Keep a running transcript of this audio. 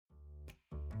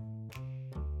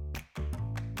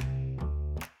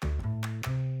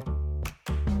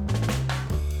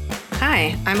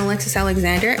Hi, I'm Alexis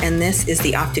Alexander, and this is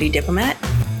the Off-Duty Diplomat,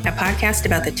 a podcast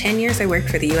about the 10 years I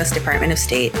worked for the U.S. Department of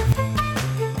State.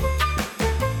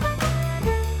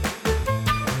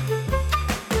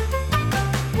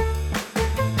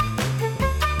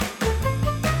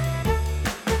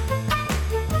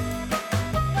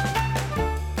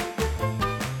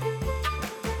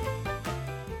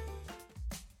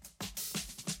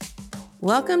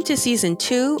 Welcome to Season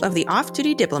 2 of the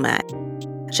Off-Duty Diplomat.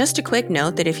 Just a quick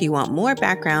note that if you want more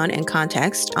background and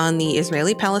context on the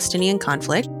Israeli-Palestinian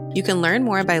conflict, you can learn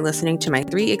more by listening to my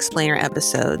 3 explainer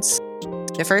episodes.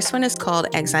 The first one is called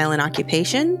Exile and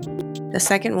Occupation. The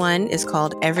second one is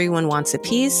called Everyone Wants a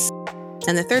Peace.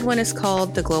 And the third one is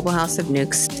called The Global House of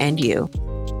Nukes and You.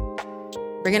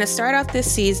 We're going to start off this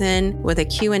season with a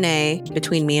Q&A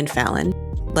between me and Fallon.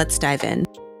 Let's dive in.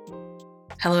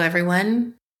 Hello,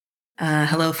 everyone.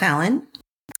 Hello, Fallon.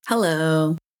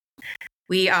 Hello.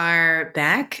 We are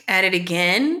back at it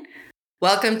again.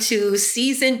 Welcome to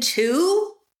Season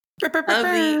 2 of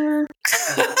the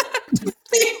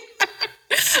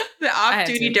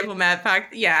Off-Duty Diplomat podcast.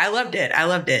 Yeah, I loved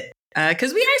it.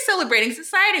 Because we are celebrating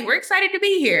society. We're excited to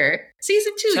be here.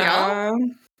 Season 2, y'all.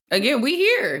 Again, we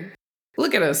here.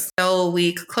 Look at us. So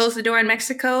we closed the door in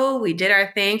Mexico. We did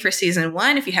our thing for Season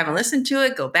 1. If you haven't listened to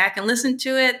it, go back and listen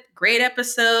to it. Great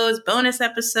episodes, bonus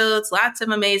episodes, lots of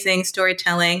amazing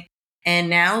storytelling.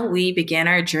 And now we began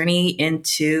our journey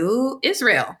into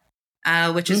Israel,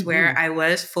 which is where I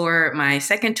was for my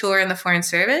second tour in the Foreign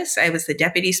Service. I was the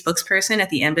deputy spokesperson at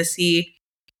the embassy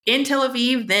in Tel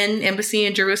Aviv, then embassy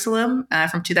in Jerusalem,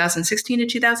 from 2016 to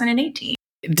 2018.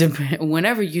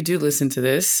 Whenever you do listen to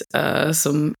this,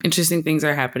 some interesting things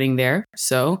are happening there.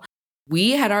 So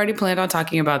we had already planned on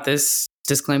talking about this.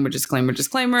 Disclaimer.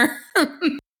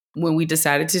 When we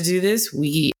decided to do this,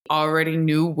 we already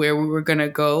knew where we were going to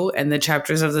go and the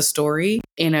chapters of the story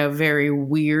in a very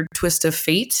weird twist of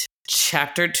fate.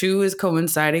 Chapter 2 is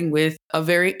coinciding with a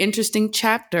very interesting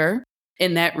chapter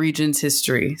in that region's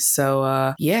history.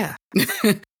 So, yeah.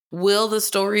 Will the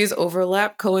stories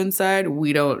overlap, coincide?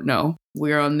 We don't know.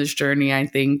 We're on this journey, I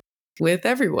think, with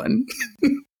everyone.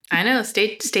 I know.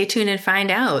 Stay tuned and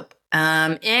find out.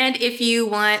 And if you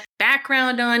want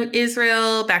background on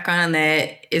Israel, background on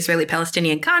the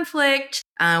Israeli-Palestinian conflict,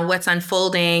 what's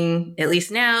unfolding, at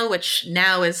least now, which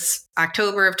now is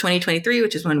October of 2023,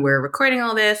 which is when we're recording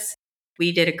all this.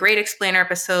 We did a great explainer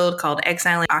episode called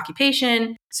Exile and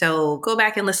Occupation. So go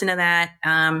back and listen to that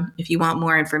if you want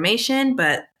more information.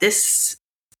 But this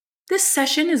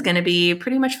session is going to be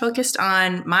pretty much focused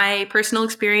on my personal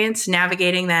experience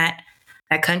navigating that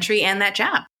country and that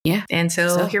job. Yeah. And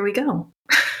so here we go.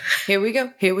 Here we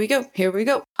go.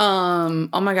 Oh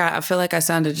my God. I feel like I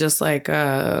sounded just like,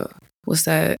 what's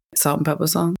that Salt and Pepper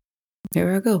song?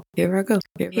 Here I go again.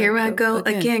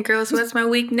 Girls, what's my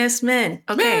weakness? Men.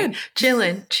 Okay. Men.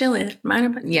 Chilling.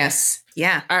 Yes.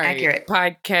 Yeah. All right. Accurate.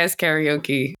 Podcast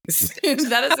karaoke.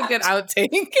 That is a good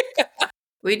outtake.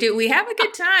 We have a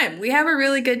good time. We have a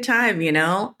really good time, you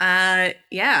know?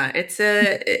 Yeah,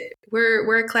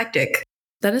 we're eclectic.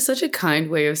 That is such a kind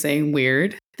way of saying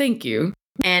weird. Thank you.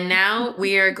 And now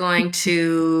we are going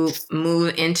to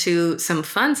move into some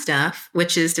fun stuff,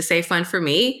 which is to say fun for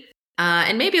me,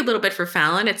 and maybe a little bit for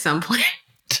Fallon at some point.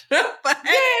 But yeah, it'll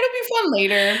be fun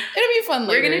later.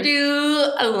 We're going to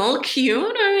do a little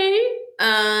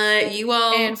Q&A. You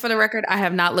all... And for the record, I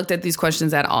have not looked at these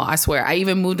questions at all. I swear. I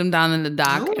even moved them down in the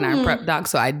doc, in our prep doc,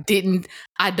 so I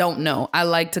don't know. I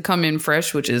like to come in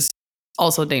fresh, which is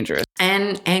also dangerous.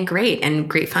 And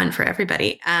great fun for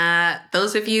everybody.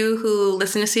 Those of you who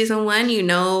listen to Season 1, you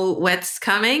know what's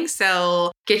coming.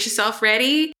 So get yourself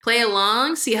ready, play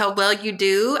along, see how well you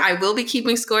do. I will be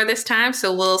keeping score this time,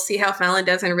 so we'll see how Fallon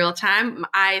does in real time.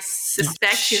 I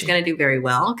suspect she's going to do very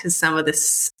well because some of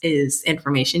this is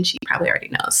information she probably already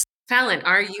knows. Fallon,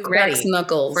 are you ready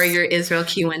for your Israel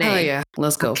Q&A? Oh yeah,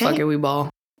 let's go. Okay. Fuck it, we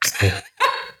ball.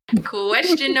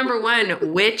 Question number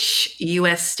 1. Which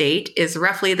U.S. state is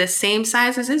roughly the same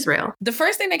size as Israel? The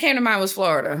first thing that came to mind was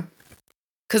Florida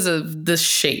because of the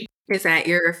shape. Is that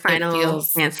your final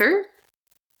answer?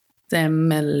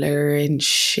 Similar in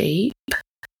shape.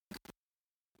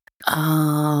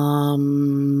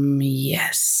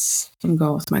 Yes. I'm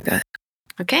going with my gut.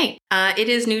 Okay. It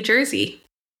is New Jersey.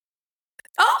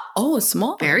 Oh, it's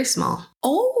small. Very small.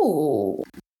 Oh.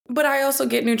 But I also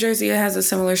get New Jersey. It has a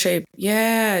similar shape.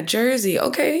 Yeah, Jersey.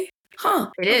 Okay. Huh.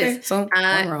 It is. So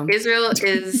I'm wrong. Israel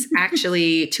is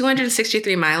actually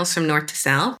 263 miles from north to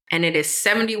south, and it is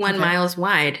 71 miles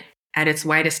wide at its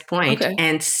widest point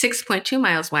and 6.2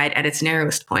 miles wide at its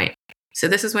narrowest point. So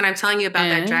this is when I'm telling you about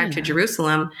that drive to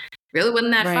Jerusalem. Really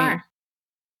wasn't that far.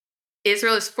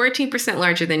 Israel is 14%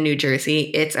 larger than New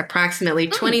Jersey. It's approximately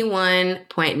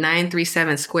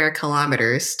 21.937 square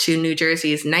kilometers to New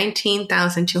Jersey's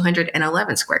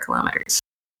 19,211 square kilometers.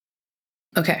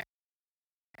 Okay.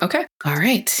 Okay. All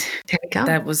right. There we go.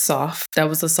 That was soft. That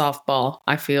was a softball.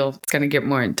 I feel it's going to get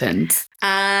more intense.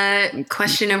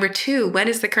 Question number 2. What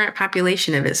is the current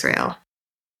population of Israel?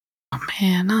 Oh,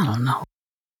 man, I don't know.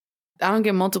 I don't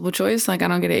get multiple choice. Like, I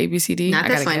don't get an ABCD. Not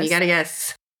this one. Guess. You got to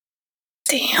guess.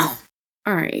 Damn.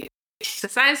 All right. It's the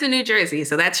size of New Jersey,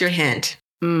 so that's your hint.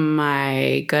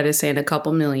 My gut is saying a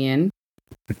couple million.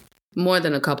 More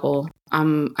than a couple.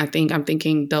 I think I'm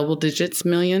thinking double digits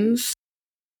millions,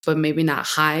 but maybe not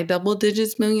high double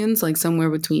digits millions, like somewhere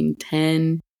between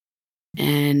 10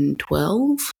 and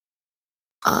 12.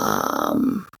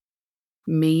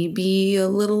 Maybe a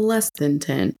little less than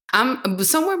 10. I'm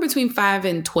somewhere between 5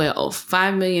 and 12.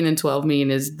 5 million and 12 million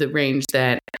is the range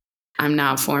that I'm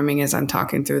now forming as I'm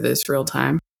talking through this real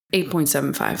time.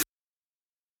 8.75.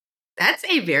 That's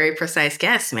a very precise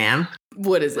guess, ma'am.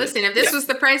 What is it? Listen, if this was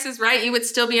The Price is Right, you would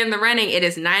still be in the running. It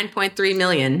is 9.3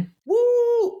 million.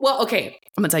 Woo! Well, okay.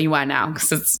 I'm going to tell you why now.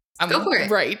 Because Go for it.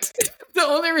 Right. The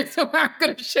only reason why I'm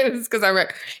going to share this is because I'm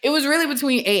right. It was really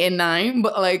between 8 and 9,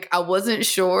 but like I wasn't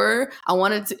sure.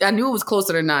 I knew it was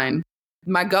closer to 9.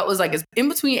 My gut was like, it's in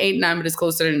between 8 and 9, but it's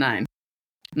closer to 9.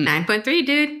 9.3,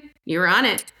 dude. You were on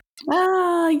it.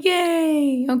 Ah,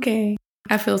 yay. Okay.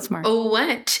 I feel smart. Oh,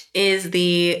 what is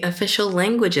the official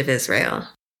language of Israel?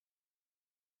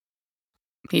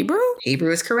 Hebrew?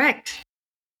 Hebrew is correct.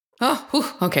 Oh, whew,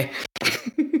 okay.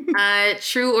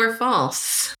 True or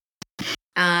false?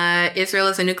 Israel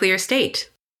is a nuclear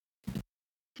state.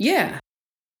 Yeah.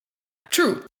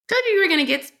 True. Told you were going to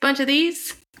get a bunch of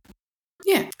these.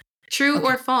 Yeah. True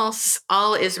or false,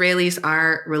 all Israelis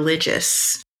are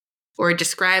religious or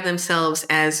describe themselves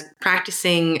as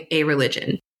practicing a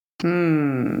religion.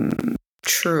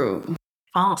 True.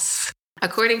 False.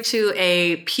 According to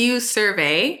a Pew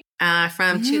survey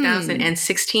from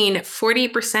 2016,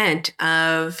 40%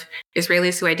 of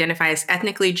Israelis who identify as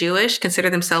ethnically Jewish consider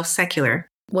themselves secular.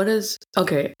 What?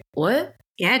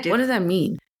 Yeah, dude. What does that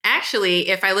mean? Actually,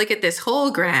 if I look at this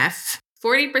whole graph,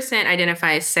 40%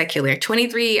 identify as secular,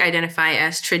 23% identify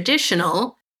as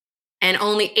traditional, and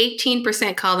only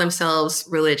 18% call themselves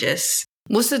religious.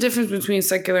 What's the difference between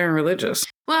secular and religious?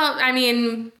 Well, I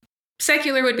mean,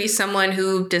 secular would be someone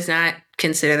who does not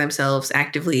consider themselves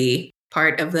actively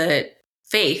part of the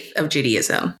faith of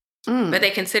Judaism, but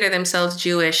they consider themselves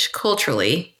Jewish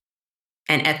culturally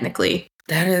and ethnically.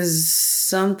 That is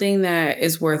something that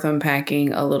is worth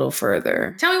unpacking a little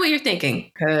further. Tell me what you're thinking.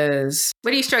 Because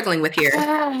what are you struggling with here?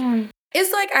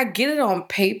 It's like I get it on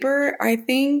paper, I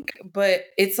think, but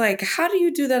it's like, how do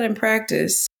you do that in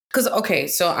practice? Because, okay,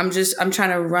 so I'm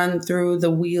trying to run through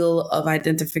the wheel of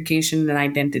identification and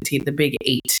identity, the big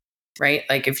 8, right?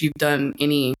 Like if you've done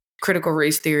any critical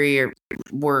race theory or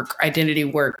work, identity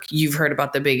work, you've heard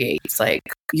about the big 8. It's like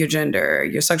your gender,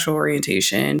 your sexual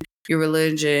orientation, your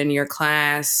religion, your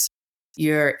class,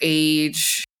 your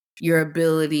age, your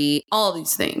ability, all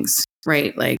these things,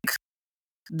 right? Like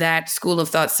that school of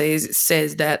thought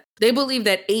says that they believe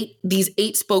that these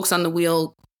 8 spokes on the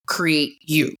wheel create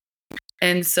you.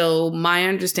 And so my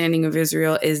understanding of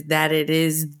Israel is that it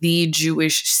is the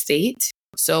Jewish state.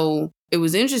 So it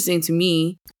is interesting to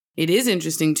me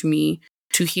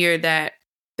to hear that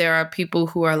there are people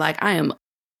who are like, I am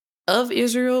of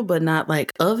Israel, but not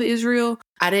like of Israel.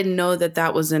 I didn't know that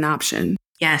that was an option.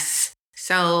 Yes.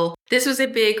 So this was a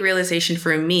big realization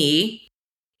for me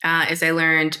as I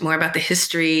learned more about the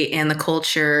history and the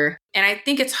culture. And I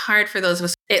think it's hard for those of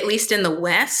us, at least in the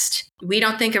West, we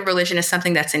don't think of religion as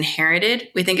something that's inherited.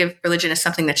 We think of religion as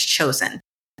something that's chosen.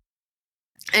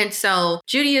 And so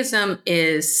Judaism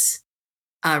is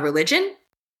a religion,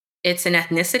 it's an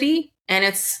ethnicity, and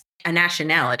it's a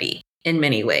nationality in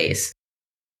many ways.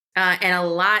 And a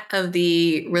lot of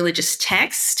the religious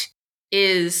text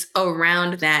is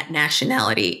around that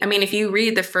nationality. I mean, if you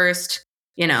read the first,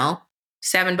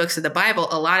 7 books of the Bible,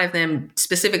 a lot of them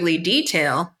specifically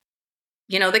detail,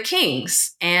 the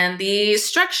kings and the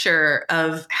structure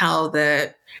of how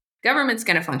the government's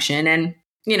going to function and,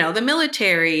 the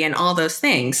military and all those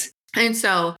things. And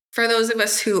so for those of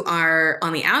us who are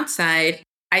on the outside,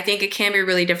 I think it can be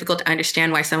really difficult to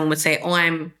understand why someone would say, oh,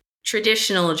 I'm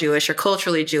traditional Jewish or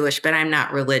culturally Jewish, but I'm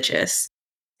not religious.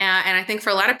 And I think for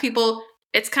a lot of people,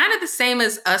 it's kind of the same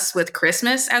as us with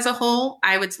Christmas as a whole.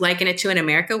 I would liken it to in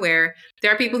America where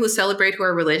there are people who celebrate who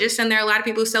are religious and there are a lot of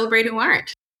people who celebrate who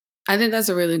aren't. I think that's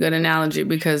a really good analogy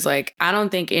because, like, I don't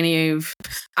think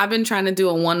I've been trying to do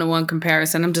a one-to-one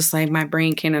comparison. I'm just like, my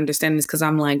brain can't understand this because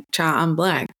I'm like, child, I'm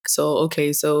Black. So,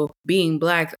 okay, so being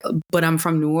Black, but I'm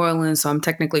from New Orleans, so I'm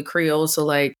technically Creole. So,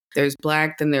 like, there's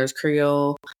Black, then there's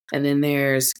Creole, and then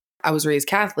I was raised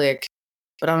Catholic,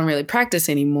 but I don't really practice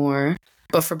anymore.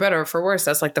 But for better or for worse,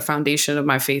 that's like the foundation of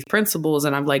my faith principles.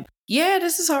 And I'm like, yeah,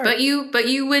 this is hard. But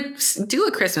you would do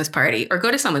a Christmas party or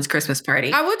go to someone's Christmas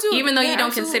party. I would do, even though you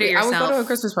don't consider yourself. I would go to a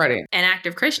Christmas party. An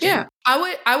active Christian. Yeah,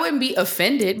 I wouldn't be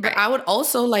offended, but I would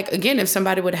also, like, again, if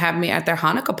somebody would have me at their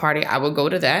Hanukkah party, I would go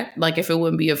to that. Like, if it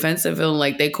wouldn't be offensive and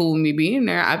like they cool with me being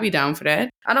there, I'd be down for that.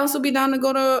 I'd also be down to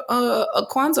go to a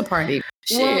Kwanzaa party.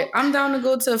 Shit, I'm down to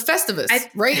go to Festivus,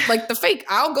 right? Like the fake.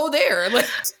 I'll go there. Like,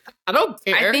 I don't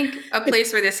care. I think a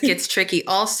place where this gets tricky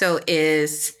also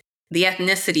is the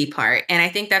ethnicity part. And I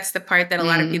think that's the part that a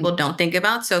lot of people don't think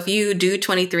about. So if you do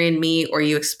 23andMe or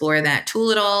you explore that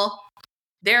tool at all,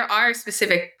 there are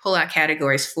specific pullout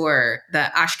categories for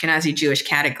the Ashkenazi Jewish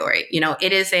category. You know,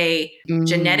 it is a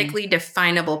genetically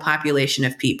definable population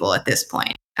of people at this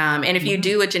point. And if you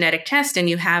do a genetic test and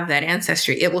you have that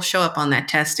ancestry, it will show up on that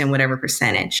test in whatever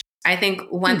percentage. I think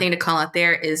one thing to call out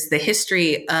there is the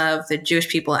history of the Jewish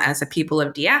people as a people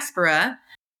of diaspora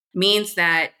means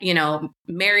that, you know,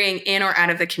 marrying in or out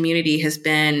of the community has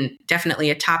been definitely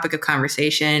a topic of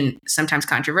conversation, sometimes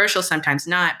controversial, sometimes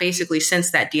not, basically since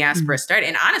that diaspora started.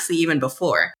 And honestly, even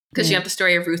before, because you have the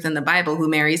story of Ruth in the Bible who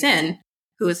marries in,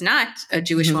 who is not a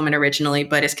Jewish woman originally,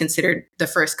 but is considered the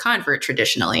first convert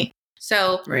traditionally.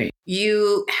 So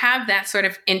you have that sort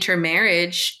of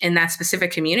intermarriage in that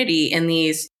specific community in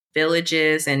these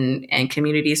villages and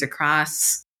communities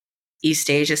across East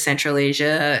Asia, Central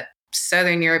Asia,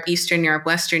 Southern Europe, Eastern Europe,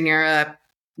 Western Europe,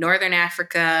 Northern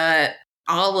Africa,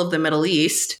 all of the Middle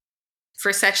East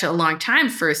for such a long time,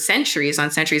 for centuries on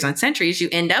centuries on centuries, you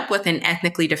end up with an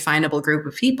ethnically definable group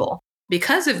of people.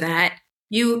 Because of that,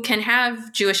 you can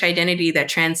have Jewish identity that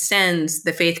transcends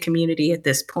the faith community at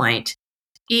this point,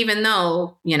 even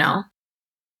though, you know,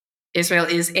 Israel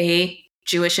is a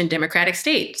Jewish and democratic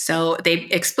state. So they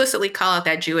explicitly call out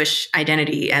that Jewish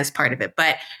identity as part of it.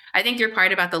 But I think your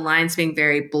part about the lines being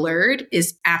very blurred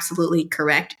is absolutely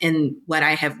correct in what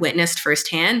I have witnessed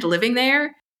firsthand living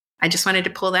there. I just wanted to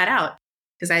pull that out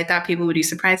because I thought people would be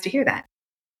surprised to hear that.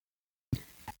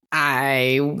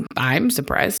 I'm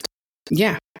surprised.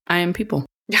 Yeah, I am people.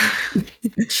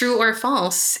 True or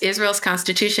false, Israel's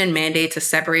constitution mandates a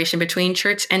separation between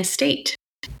church and state.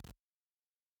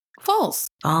 False.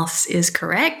 False is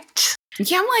correct.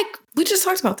 Yeah, I'm like, we just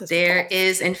talked about this. There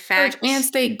is, in fact, church and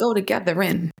state go together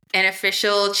in an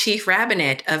official chief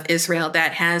rabbinate of Israel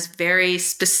that has very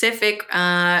specific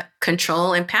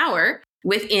control and power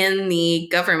within the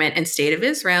government and state of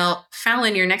Israel.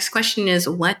 Fallon, your next question is,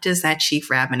 what does that chief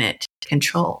rabbinate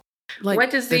control? Like,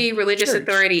 what does the religious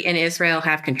authority in Israel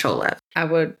have control of? I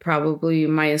would probably,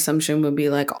 my assumption would be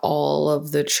like all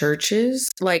of the churches.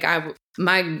 Like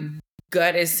my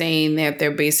gut is saying that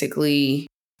they're basically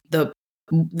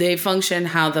they function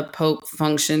how the Pope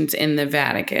functions in the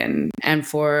Vatican and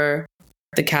for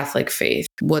the Catholic faith.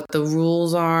 What the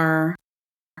rules are,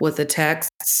 what the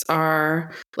texts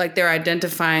are, like they're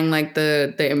identifying like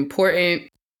the important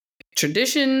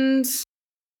traditions,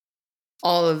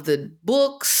 all of the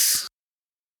books,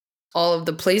 all of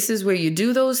the places where you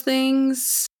do those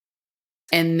things.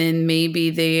 And then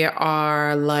maybe they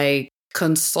are like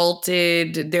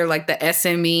consulted. They're like the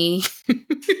SME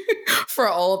for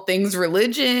all things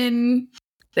religion.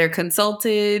 They're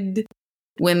consulted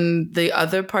when the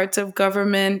other parts of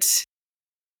government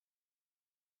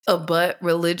abut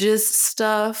religious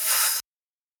stuff.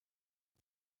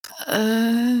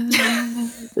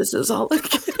 This is all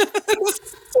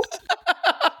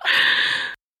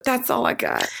that's all I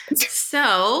got.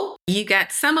 So you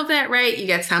got some of that right. You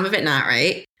got some of it not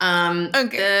right.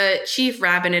 The chief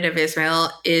rabbinate of Israel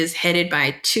is headed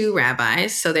by two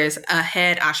rabbis. So there's a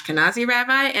head Ashkenazi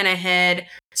rabbi and a head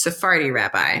Sephardi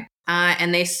rabbi.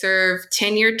 And they serve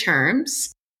 10-year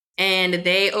terms. And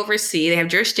they have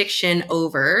jurisdiction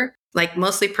over like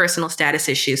mostly personal status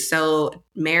issues. So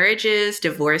marriages,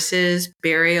 divorces,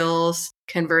 burials,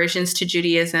 conversions to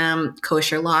Judaism,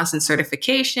 kosher laws and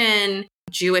certification,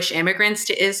 Jewish immigrants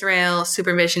to Israel,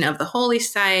 supervision of the holy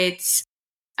sites,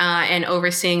 and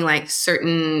overseeing like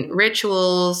certain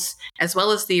rituals, as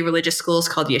well as the religious schools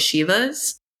called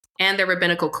yeshivas and the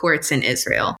rabbinical courts in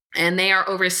Israel. And they are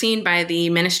overseen by the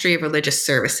Ministry of Religious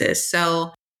Services.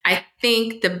 So I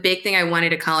think the big thing I wanted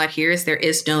to call out here is there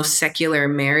is no secular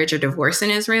marriage or divorce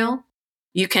in Israel.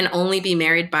 You can only be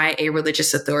married by a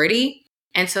religious authority.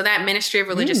 And so that Ministry of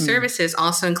Religious Services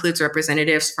also includes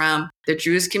representatives from the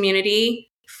Druze community,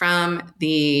 from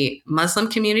the Muslim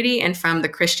community, and from the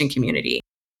Christian community.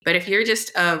 But if you're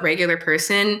just a regular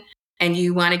person and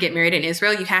you want to get married in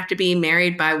Israel, you have to be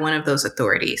married by one of those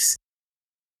authorities.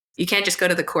 You can't just go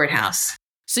to the courthouse.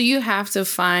 So you have to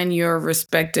find your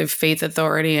respective faith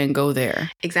authority and go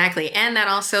there. Exactly. And that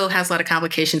also has a lot of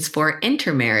complications for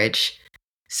intermarriage.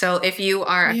 So if you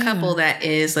are a couple that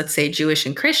is, let's say, Jewish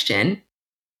and Christian.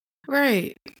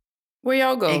 Right. Where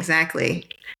y'all go? Exactly.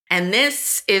 And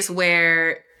this is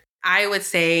where I would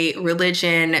say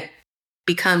religion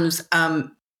becomes a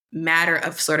matter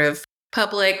of sort of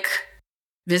public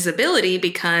visibility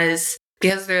because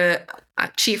the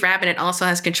chief rabbinate also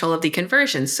has control of the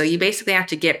conversions. So you basically have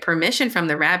to get permission from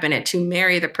the rabbinate to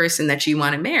marry the person that you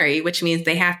want to marry, which means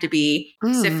they have to be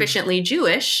sufficiently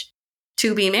Jewish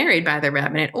to be married by the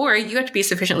rabbinate, or you have to be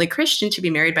sufficiently Christian to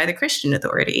be married by the Christian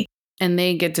authority. And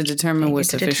they get to determine what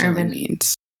sufficiently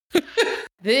means.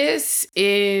 This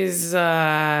is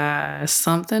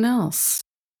something else.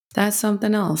 That's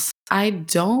something else. I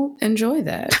don't enjoy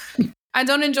that. I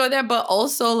don't enjoy that, but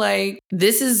also like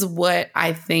this is what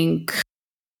I think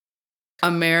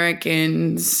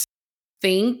Americans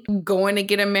think going to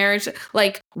get a marriage.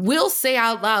 Like we'll say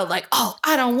out loud like, oh,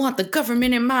 I don't want the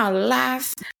government in my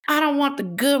life. I don't want the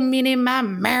government in my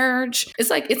marriage. It's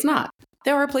like, it's not.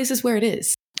 There are places where it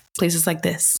is. Places like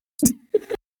this.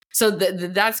 So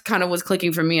that's kind of what's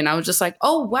clicking for me. And I was just like,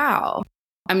 oh, wow.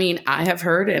 I mean, I have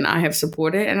heard and I have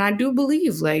supported and I do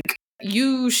believe like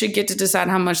you should get to decide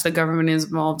how much the government is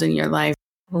involved in your life.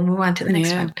 We'll move on to the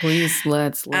next one. Please,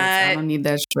 let's. I don't need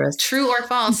that stress. True or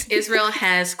false, Israel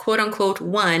has, quote unquote,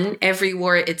 won every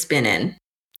war it's been in.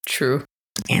 True.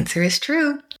 Answer is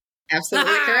true.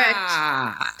 Absolutely correct.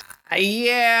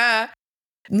 Yeah.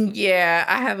 Yeah,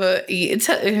 I have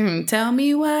a... tell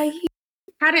me why.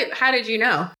 How did you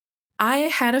know? I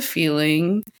had a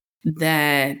feeling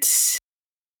that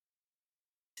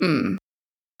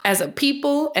as a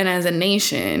people and as a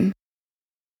nation,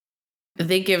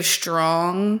 they give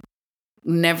strong,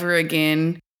 never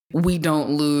again, we don't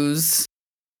lose,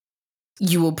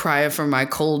 you will pry for my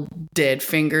cold, dead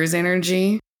fingers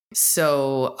energy.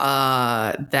 So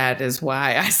that is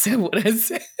why I said what I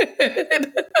said.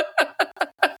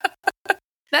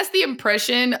 That's the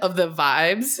impression of the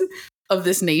vibes of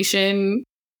this nation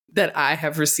that I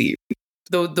have received.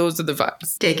 Those are the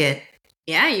vibes. Dig it.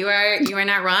 Yeah, you are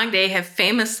not wrong. They have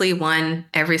famously won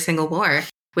every single war,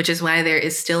 which is why there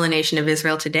is still a nation of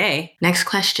Israel today. Next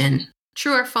question.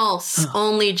 True or false?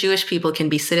 Only Jewish people can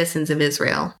be citizens of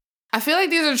Israel. I feel like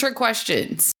these are trick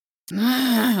questions.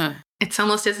 It's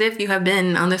almost as if you have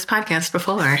been on this podcast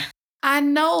before. I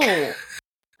know.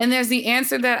 And there's the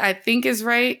answer that I think is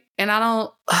right. And I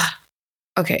don't.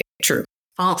 Okay, true.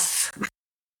 False.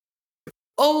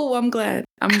 Oh, I'm glad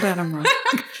I'm wrong.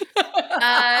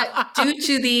 Due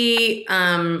to the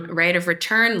right of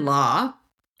return law,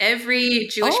 every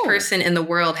Jewish person in the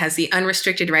world has the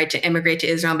unrestricted right to immigrate to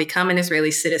Israel and become an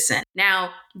Israeli citizen.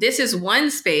 Now, this is one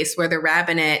space where the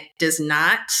rabbinate does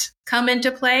not come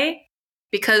into play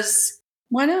because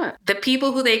why not? The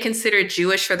people who they consider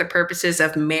Jewish for the purposes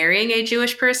of marrying a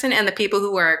Jewish person and the people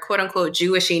who are quote unquote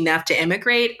Jewish enough to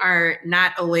immigrate are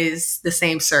not always the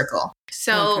same circle.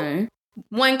 So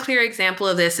one clear example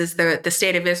of this is the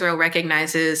state of Israel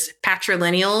recognizes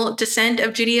patrilineal descent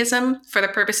of Judaism for the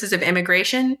purposes of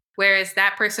immigration, whereas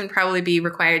that person probably be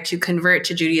required to convert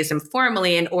to Judaism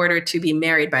formally in order to be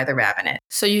married by the rabbinate.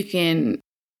 So you can,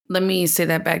 let me say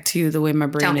that back to you the way my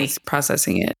brain is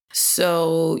processing it.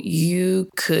 So you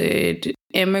could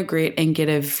immigrate and get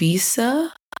a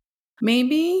visa,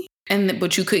 maybe,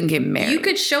 but you couldn't get married. You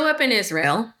could show up in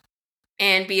Israel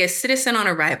and be a citizen on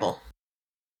arrival.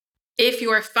 If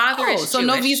your father is so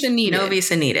Jewish, no visa needed. No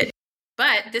visa needed.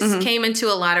 But this came into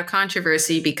a lot of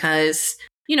controversy because,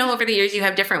 over the years, you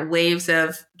have different waves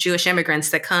of Jewish immigrants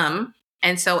that come.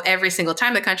 And so every single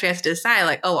time the country has to decide,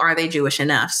 like, are they Jewish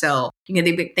enough? So you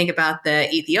can think about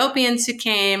the Ethiopians who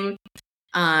came.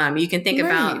 You can think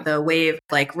about the wave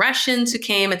like Russians who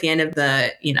came at the end of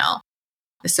the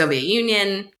Soviet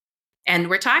Union. And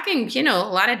we're talking, a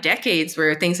lot of decades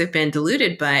where things have been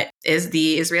diluted, but as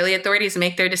the Israeli authorities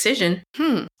make their decision.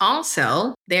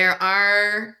 Also, there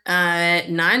are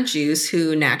non-Jews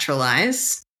who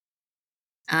naturalize.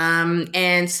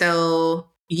 And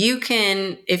so you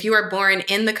can, if you are born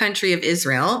in the country of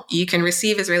Israel, you can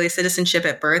receive Israeli citizenship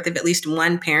at birth if at least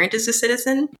one parent is a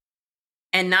citizen.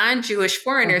 And non-Jewish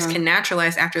foreigners can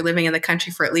naturalize after living in the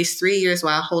country for at least 3 years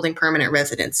while holding permanent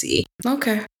residency.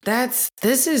 Okay.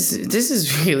 This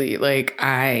is really like,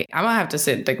 I'm gonna have to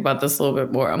sit and think about this a little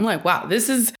bit more. I'm like, wow, this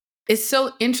is it's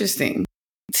so interesting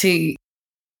to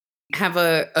have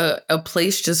a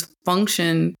place just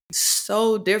function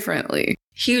so differently.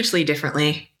 Hugely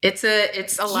differently. It's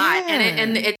a lot.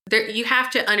 And you have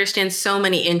to understand so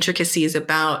many intricacies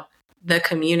about the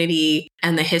community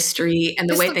and the history and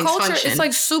the way things culture. function. It's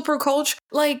like super culture.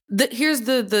 Like here's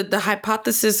the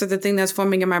hypothesis or the thing that's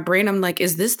forming in my brain. I'm like,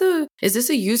 is this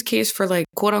a use case for like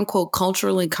quote unquote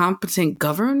culturally competent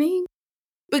governing?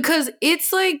 Because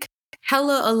it's like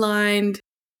hella aligned,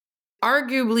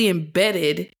 arguably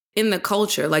embedded in the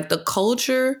culture. Like the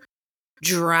culture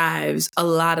drives a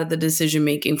lot of the decision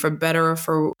making, for better or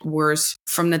for worse,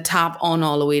 from the top on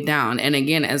all the way down. And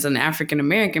again, as an African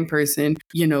American person,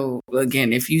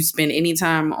 again, if you spend any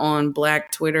time on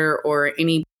Black Twitter or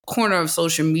any corner of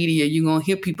social media, you're gonna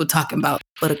hear people talking about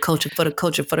for the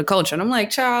culture. And I'm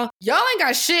like, child, y'all ain't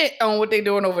got shit on what they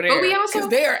doing over there. But we also, because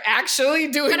they are actually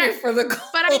doing it for the culture.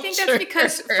 But I think that's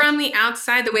because from the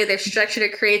outside, the way they're structured,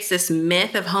 it creates this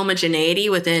myth of homogeneity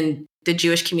within the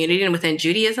Jewish community and within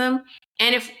Judaism.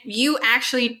 And if you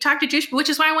actually talk to Jewish people, which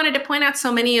is why I wanted to point out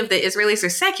so many of the Israelis are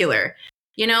secular.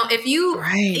 If you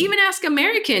even ask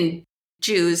American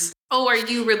Jews, oh, are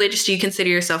you religious? Do you consider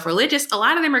yourself religious? A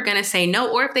lot of them are going to say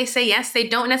no. Or if they say yes, they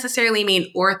don't necessarily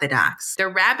mean Orthodox. The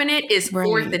rabbinate is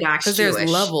Orthodox Jewish. Because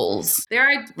there's levels. There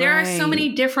are so many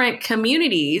different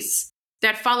communities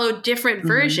that follow different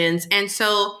versions. And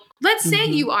so let's say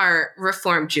you are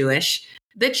Reformed Jewish.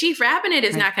 The chief rabbinate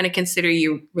is not going to consider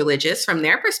you religious from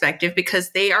their perspective because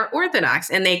they are Orthodox,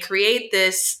 and they create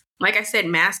this, like I said,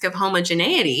 mask of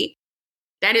homogeneity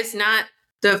that is not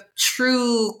the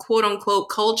true quote unquote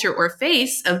culture or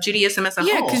face of Judaism as a whole.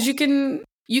 Yeah, because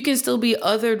you can still be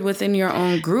othered within your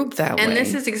own group that way. And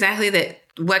this is exactly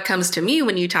what comes to me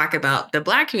when you talk about the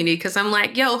Black community, because I'm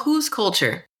like, yo, whose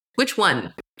culture? Which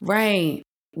one? Right.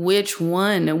 Which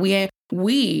one?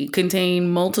 We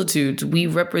contain multitudes. We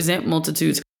represent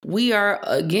multitudes. We are,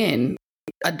 again,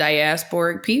 a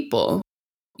diasporic people.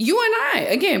 You and I,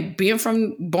 again, being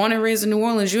born and raised in New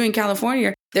Orleans, you in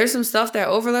California, there's some stuff that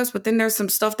overlaps, but then there's some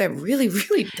stuff that really,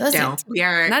 really doesn't. No, we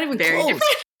are not even very close.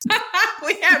 Different.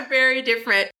 We have very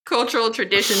different cultural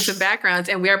traditions and backgrounds,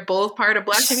 and we are both part of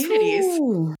Black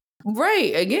communities.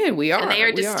 Right. Again, we are. And they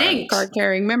are distinct.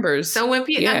 Card-carrying members. So when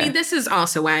people, I mean, this is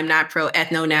also why I'm not pro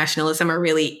ethno-nationalism or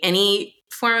really any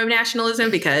form of nationalism,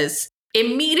 because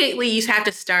immediately you have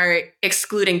to start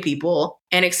excluding people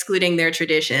and excluding their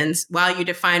traditions while you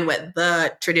define what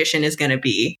the tradition is going to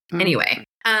be. Anyway.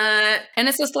 And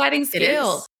it's a sliding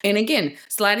scale. And again,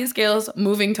 sliding scales,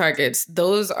 moving targets.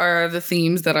 Those are the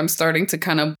themes that I'm starting to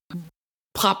kind of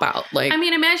pop out. Like, I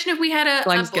mean, imagine if we had a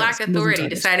Black authority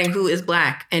deciding who is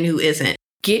Black and who isn't.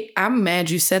 I'm mad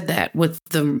you said that with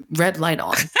the red light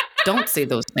on. Don't say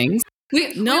those things.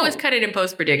 We always cut it in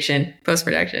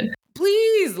post-production.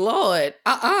 Please, Lord.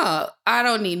 I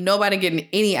don't need nobody getting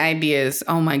any ideas.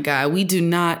 Oh my God. We do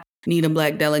not need a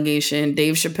Black delegation.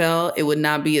 Dave Chappelle, it would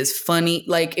not be as funny.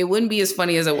 Like, it wouldn't be as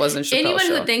funny as it was in Chappelle's Anyone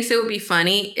show. who thinks it would be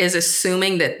funny is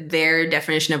assuming that their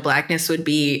definition of Blackness would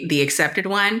be the accepted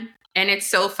one. And it's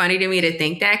so funny to me to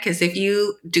think that, because if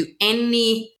you do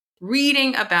any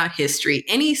reading about history,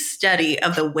 any study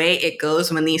of the way it goes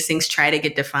when these things try to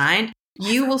get defined,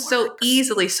 you will so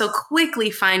easily, so quickly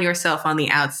find yourself on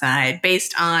the outside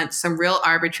based on some real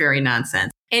arbitrary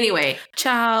nonsense. Anyway.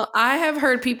 Child, I have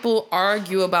heard people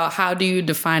argue about how do you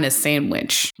define a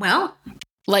sandwich? Well,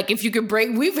 like if you could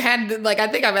we've had, like, I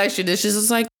think I've asked you this,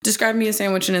 just like, describe me a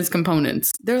sandwich and its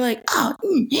components. They're like, oh,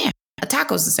 yeah. A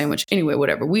taco's a sandwich. Anyway,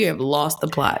 whatever. We have lost the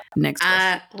plot. Next question.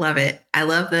 I love it. I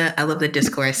love the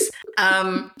discourse.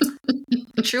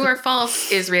 True or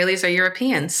false, Israelis are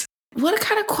Europeans? What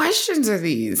kind of questions are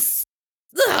these?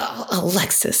 Ugh,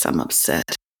 Alexis, I'm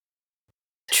upset.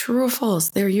 True or false?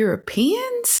 They're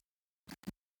Europeans?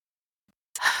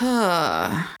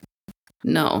 No.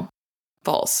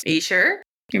 False. Are you sure?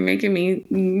 You're making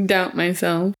me doubt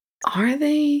myself. Are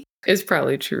they? It's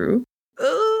probably true.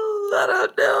 I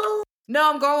don't know.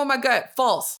 No, I'm going with my gut.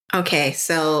 False. Okay,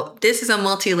 so this is a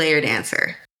multi-layered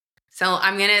answer. So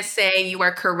I'm going to say you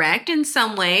are correct in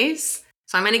some ways.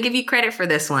 So I'm going to give you credit for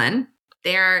this one.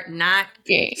 They're not.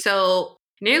 Okay. So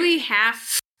nearly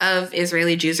half of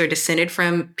Israeli Jews are descended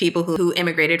from people who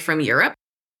immigrated from Europe.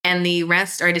 And the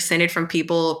rest are descended from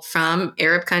people from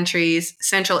Arab countries,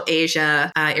 Central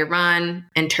Asia, Iran,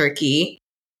 and Turkey.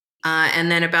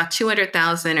 And then about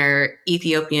 200,000 are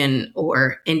Ethiopian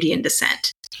or Indian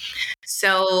descent.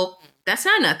 So that's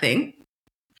not nothing.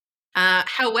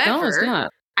 However, no, it's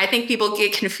not. I think people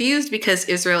get confused because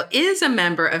Israel is a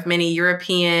member of many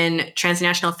European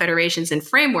transnational federations and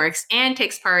frameworks and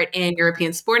takes part in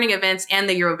European sporting events and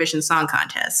the Eurovision Song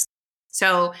Contest.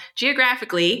 So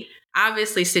geographically,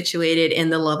 obviously situated in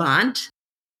the Levant,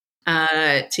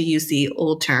 to use the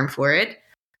old term for it,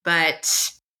 but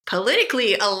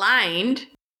politically aligned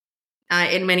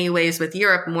in many ways with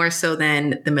Europe, more so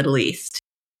than the Middle East,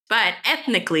 but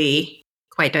ethnically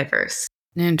quite diverse.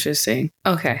 Interesting.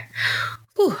 Okay.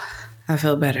 Whew, I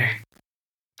feel better.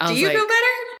 Do you feel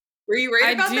better? Were you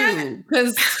worried about that? I do,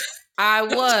 because I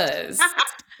was.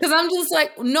 Because I'm just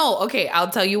like, no, okay, I'll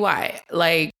tell you why.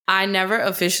 Like, I never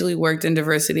officially worked in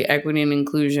diversity, equity, and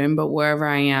inclusion, but wherever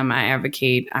I am, I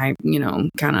advocate. I,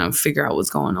 kind of figure out what's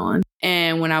going on.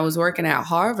 And when I was working at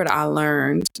Harvard, I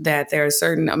learned that there are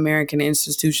certain American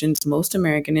institutions, most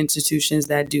American institutions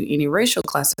that do any racial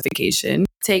classification,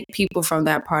 take people from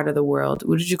that part of the world.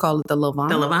 What did you call it? The Levant?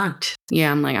 The Levant.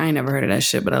 Yeah, I'm like, I ain't never heard of that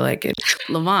shit, but I like it.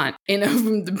 Levant.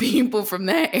 From the people from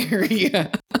that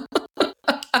area.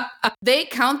 They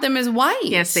count them as white.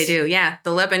 Yes, they do. Yeah.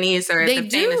 The Lebanese are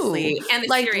famously, and the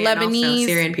like Syrian Lebanese, also,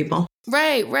 Syrian people.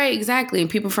 Right, exactly. And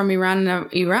people from Iran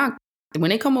and Iraq, when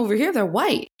they come over here, they're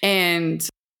white. And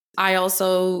I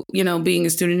also, being a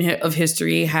student of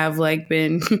history, have like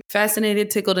been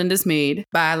fascinated, tickled, and dismayed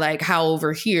by like how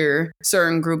over here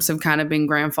certain groups have kind of been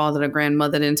grandfathered or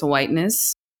grandmothered into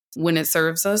whiteness when it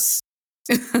serves us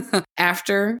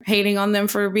after hating on them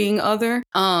for being other.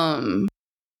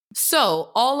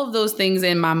 So all of those things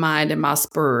in my mind and my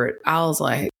spirit, I was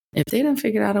like, if they done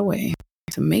figured out a way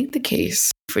to make the case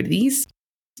for these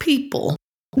people,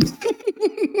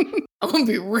 I'm going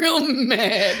to be real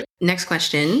mad. Next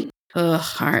question. All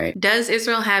right. Does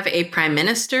Israel have a prime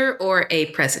minister or a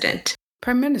president?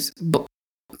 Prime minister?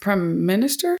 Prime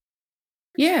minister?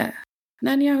 Yeah.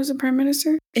 Netanyahu's a prime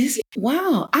minister? Is he?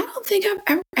 Wow. I don't think I've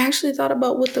ever actually thought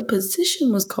about what the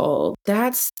position was called.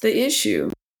 That's the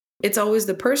issue. It's always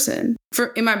the person.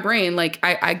 In my brain, like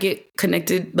I get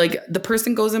connected, like the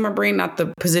person goes in my brain, not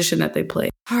the position that they play.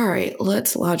 All right,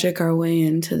 let's logic our way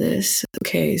into this.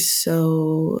 Okay,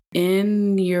 so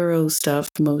in Euro stuff,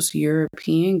 most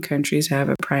European countries have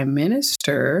a prime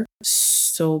minister.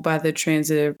 So by the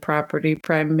transitive property,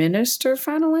 prime minister,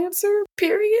 final answer,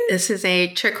 period? This is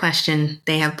a trick question.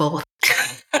 They have both.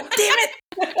 Damn it.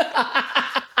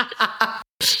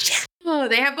 Oh,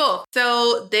 they have both.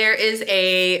 So there is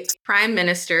a prime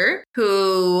minister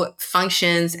who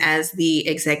functions as the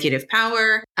executive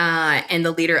power and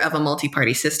the leader of a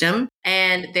multi-party system.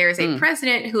 And there's a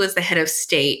president who is the head of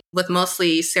state with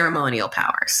mostly ceremonial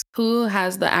powers. Who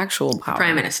has the actual power?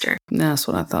 Prime minister. That's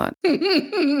what I thought.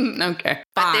 Okay.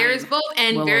 But there is both,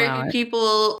 and very few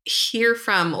people hear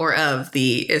from or of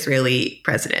the Israeli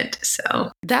president.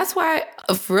 So that's why,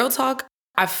 for real talk,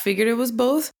 I figured it was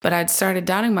both, but I'd started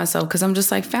doubting myself because I'm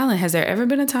just like, Fallon, has there ever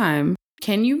been a time?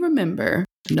 Can you remember?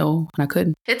 No, I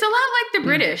couldn't. It's a lot like the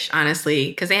British, honestly,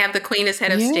 because they have the queen as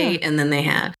head of state, and then they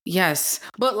have. Yes.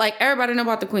 But like everybody know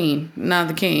about the queen, not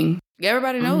the king.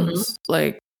 Everybody knows.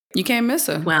 Like, you can't miss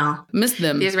her. Well, miss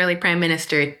them. The Israeli prime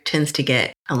minister tends to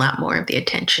get a lot more of the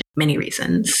attention. Many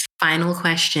reasons. Final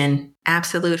question.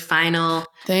 Absolute final.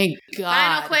 Thank God.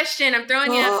 Final question. I'm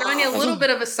throwing you a little bit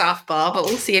of a softball, but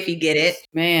we'll see if you get it.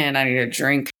 Man, I need a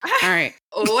drink. All right.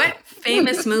 What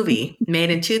famous movie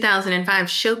made in 2005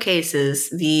 showcases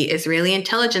the Israeli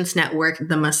intelligence network,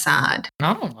 the Mossad?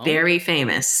 I don't know. Very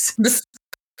famous. This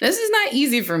is not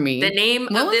easy for me. The name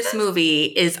of this movie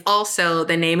is also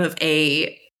the name of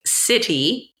a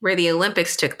city where the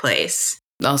Olympics took place.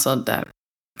 Also, that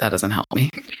doesn't help me.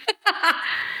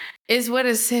 Is what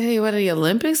a city where the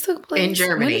Olympics took place? In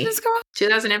Germany. When did this go on?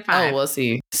 2005. Oh, we'll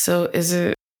see. So is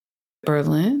it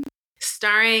Berlin?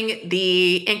 Starring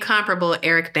the incomparable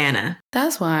Eric Bana.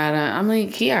 That's why I'm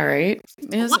like, he all right.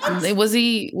 Was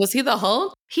he the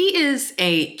Hulk? He is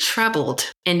a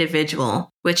troubled individual,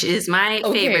 which is my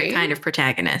favorite kind of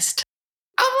protagonist.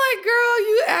 I'm like, girl,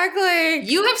 you act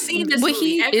like you have seen this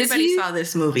movie. Everybody saw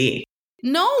this movie.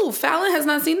 No, Fallon has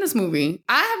not seen this movie.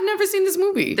 I have never seen this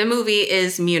movie. The movie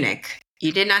is Munich.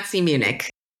 You did not see Munich.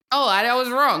 Oh, I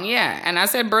was wrong. Yeah. And I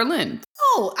said Berlin.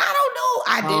 Oh, I don't know.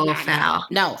 I did not. Foul.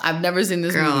 No, I've never seen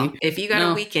this movie. If you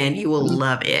got a weekend, you will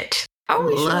love it.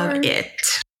 Love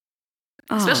it.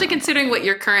 Especially considering what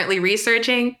you're currently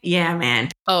researching. Yeah, man.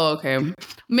 Oh, okay.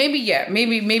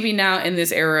 Maybe now in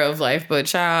this era of life, but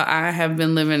child, I have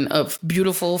been living a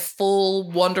beautiful,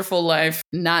 full, wonderful life,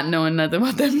 not knowing nothing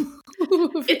about that movie.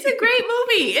 It's a great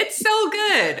movie. It's so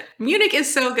good. Munich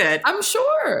is so good. I'm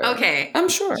sure. Okay. I'm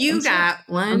sure. You got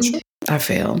one. Sure. I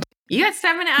failed. You got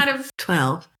 7 out of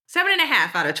 12.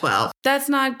 7.5 out of 12. That's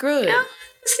not good. No,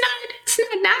 it's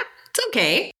not. It's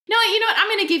okay. No, you know what? I'm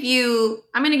gonna give you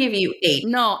 8.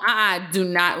 No, do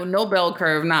not. No bell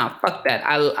curve. Nah, fuck that.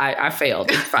 I failed.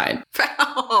 It's fine.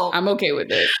 Oh. I'm okay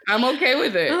with it.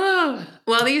 Oh.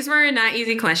 Well, these were not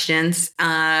easy questions.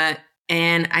 And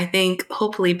I think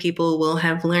hopefully people will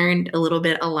have learned a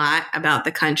lot about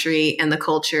the country and the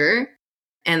culture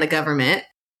and the government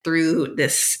through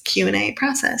this Q&A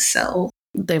process. So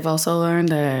they've also learned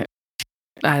that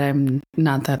I'm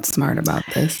not that smart about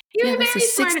this. You're very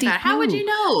smart about it. How would you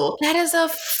know? That is a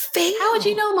fail. How would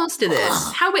you know most of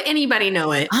this? How would anybody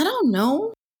know it? I don't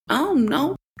know.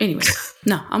 Anyway,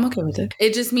 no, I'm okay with it.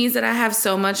 It just means that I have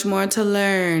so much more to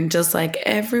learn, just like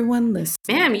everyone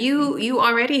listening. Ma'am, you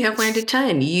already have learned a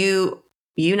ton. You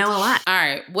know a lot. All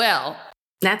right, well.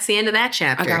 That's the end of that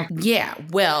chapter.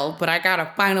 But I got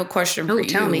a final question for you.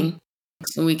 Tell me.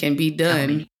 So we can be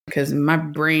done, because my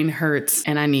brain hurts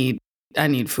and I need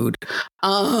food.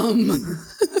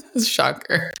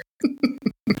 Shocker.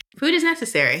 Food is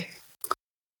necessary.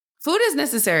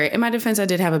 In my defense, I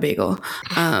did have a bagel.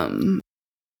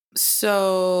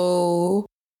 So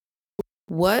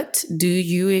what do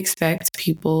you expect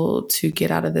people to get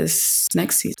out of this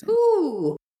next season?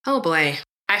 Ooh. Oh boy.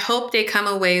 I hope they come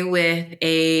away with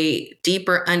a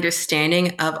deeper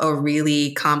understanding of a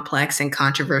really complex and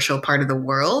controversial part of the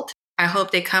world. I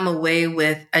hope they come away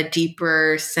with a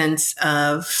deeper sense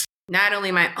of not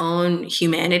only my own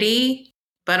humanity,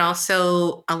 but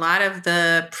also a lot of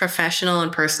the professional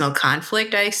and personal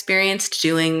conflict I experienced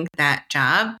doing that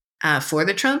job for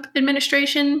the Trump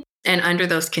administration and under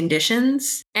those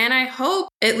conditions. And I hope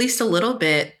at least a little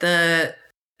bit the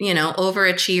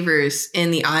overachievers in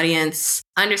the audience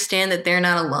understand that they're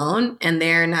not alone and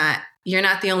you're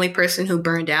not the only person who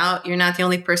burned out. You're not the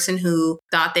only person who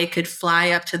thought they could fly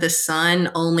up to the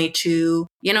sun only to,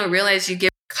 realize you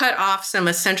get cut off some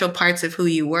essential parts of who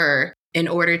you were in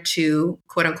order to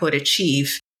quote unquote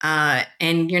achieve.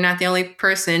 And you're not the only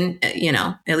person,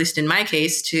 at least in my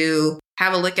case, to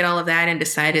have a look at all of that and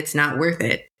decide it's not worth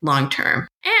it long term.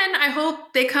 And I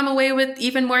hope they come away with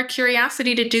even more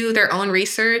curiosity to do their own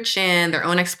research and their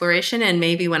own exploration. And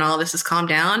maybe when all this is calmed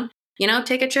down,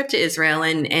 take a trip to Israel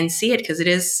and see it, because it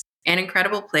is an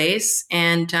incredible place.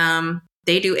 And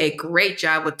they do a great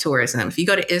job with tourism. If you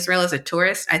go to Israel as a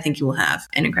tourist, I think you will have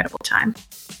an incredible time.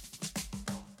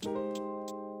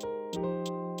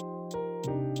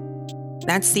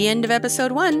 That's the end of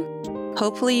episode 1.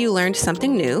 Hopefully you learned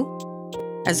something new.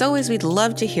 As always, we'd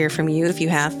love to hear from you if you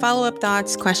have follow-up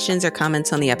thoughts, questions, or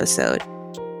comments on the episode.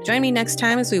 Join me next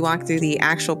time as we walk through the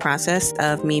actual process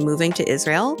of me moving to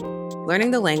Israel,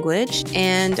 learning the language,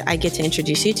 and I get to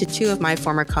introduce you to 2 of my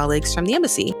former colleagues from the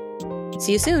embassy.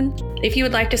 See you soon. If you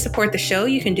would like to support the show,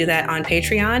 you can do that on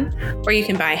Patreon, or you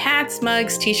can buy hats,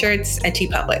 mugs, t-shirts at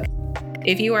TeePublic.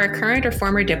 If you are a current or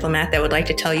former diplomat that would like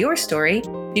to tell your story,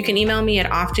 you can email me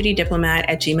at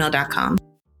offdutydiplomat@gmail.com.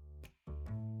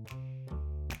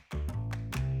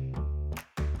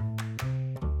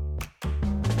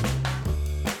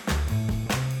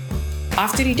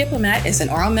 Off-Duty Diplomat is an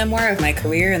oral memoir of my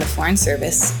career in the Foreign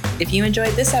Service. If you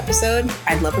enjoyed this episode,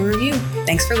 I'd love a review.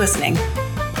 Thanks for listening.